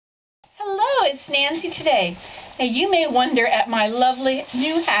it's Nancy today. Now you may wonder at my lovely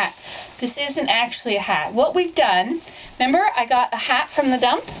new hat. This isn't actually a hat. What we've done, remember I got a hat from the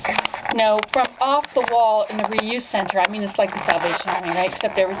dump? No, from off the wall in the reuse center. I mean, it's like the Salvation Army, right?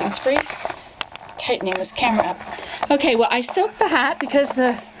 Except everything's free. Tightening this camera up. Okay, well I soaked the hat because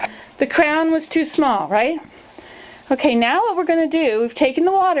the crown was too small, right? Okay, now what we're going to do, we've taken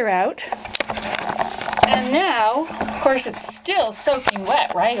the water out. And now, of course, it's still soaking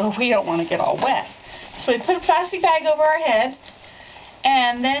wet, right? Well, we don't want to get all wet. So we put a plastic bag over our head,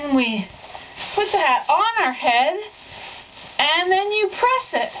 and then we put the hat on our head, and then you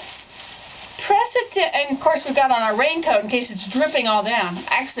press it. Press it down, and of course we've got on our raincoat in case it's dripping all down.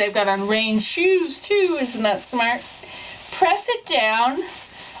 Actually, I've got on rain shoes too, isn't that smart? Press it down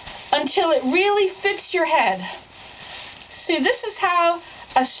until it really fits your head. See, this is how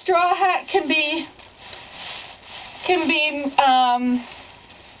a straw hat can be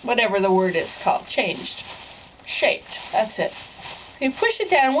whatever the word is called, changed, shaped, that's it. You push it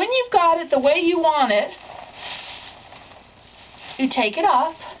down. When you've got it the way you want it, you take it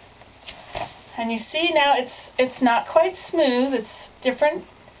off, and you see now it's not quite smooth, it's different,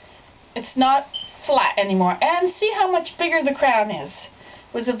 it's not flat anymore, and see how much bigger the crown is.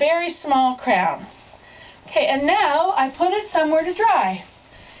 It was a very small crown. Okay, and now I put it somewhere to dry.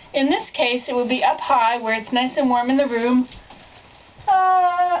 In this case, it would be up high where it's nice and warm in the room.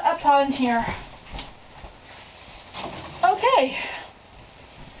 Up on here. Okay.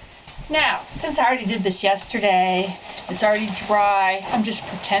 Now, since I already did this yesterday, it's already dry. I'm just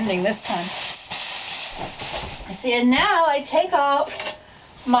pretending this time. See, and now I take off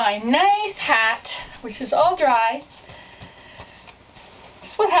my nice hat, which is all dry.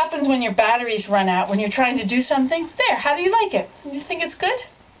 This is what happens when your batteries run out when you're trying to do something. There, how do you like it? You think it's good?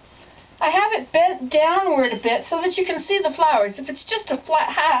 I have it bent downward a bit so that you can see the flowers. If it's just a flat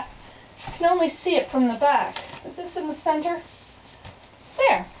hat, you can only see it from the back. Is this in the center?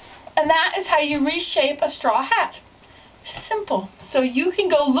 There. And that is how you reshape a straw hat. Simple. So you can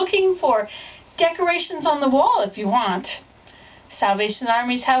go looking for decorations on the wall if you want. Salvation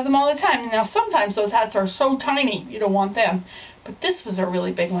Armies have them all the time. Now sometimes those hats are so tiny you don't want them. But this was a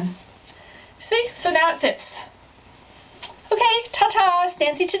really big one. See? So now it fits. Okay, ta-ta, it's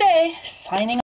Nancy today, signing off.